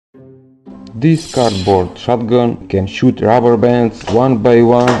This cardboard shotgun can shoot rubber bands one by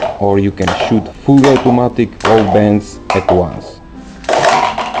one, or you can shoot fully automatic all bands at once.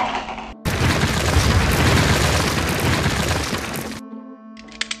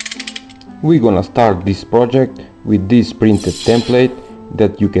 We're gonna start this project with this printed template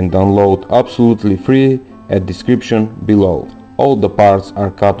that you can download absolutely free at description below. All the parts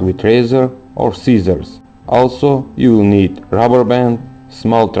are cut with razor or scissors. Also, you will need rubber band,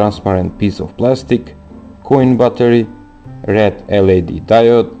 small transparent piece of plastic, coin battery, red LED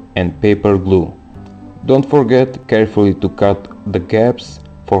diode and paper glue. Don't forget carefully to cut the gaps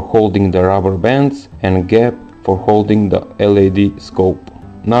for holding the rubber bands and gap for holding the LED scope.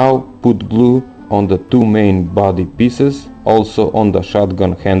 Now put glue on the two main body pieces, also on the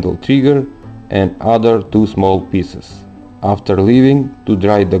shotgun handle trigger and other two small pieces. After leaving to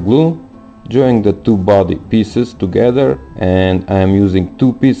dry the glue, join the two body pieces together, and I am using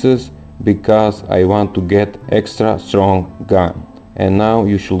two pieces because I want to get extra strong gun. And now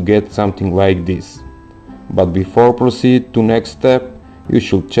you should get something like this. But before proceed to next step, you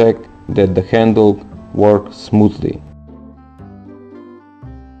should check that the handle works smoothly.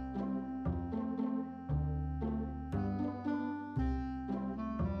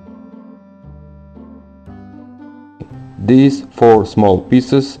 These four small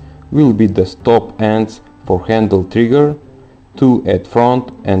pieces will be the stop ends for handle trigger, two at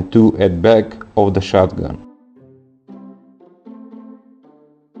front and two at back of the shotgun.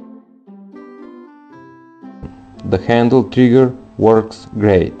 The handle trigger works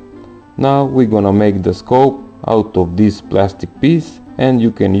great. Now we're gonna make the scope out of this plastic piece, and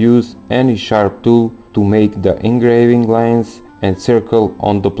you can use any sharp tool to make the engraving lines and circle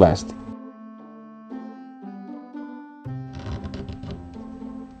on the plastic.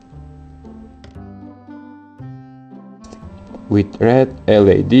 With red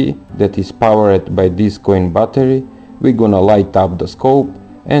LED that is powered by this coin battery, we're gonna light up the scope,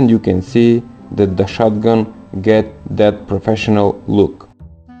 and you can see that the shotgun get that professional look.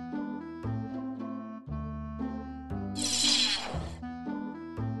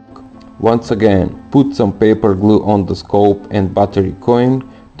 Once again, put some paper glue on the scope and battery coin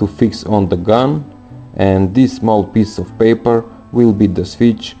to fix on the gun, and this small piece of paper will be the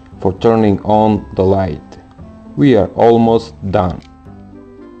switch for turning on the light. We are almost done.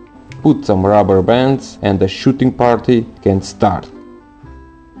 Put some rubber bands and the shooting party can start.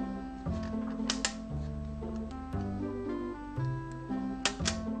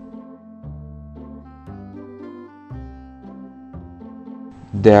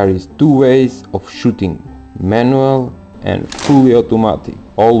 There is two ways of shooting, manual and fully automatic,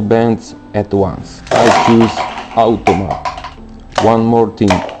 all bands at once. I choose automatic. One more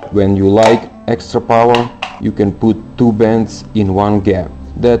thing, when you like extra power, you can put two bands in one gap.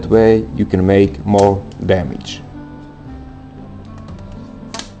 That way you can make more damage.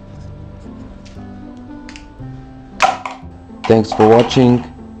 Thanks for watching,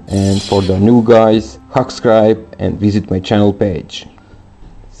 and for the new guys, subscribe and visit my channel page.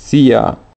 See ya!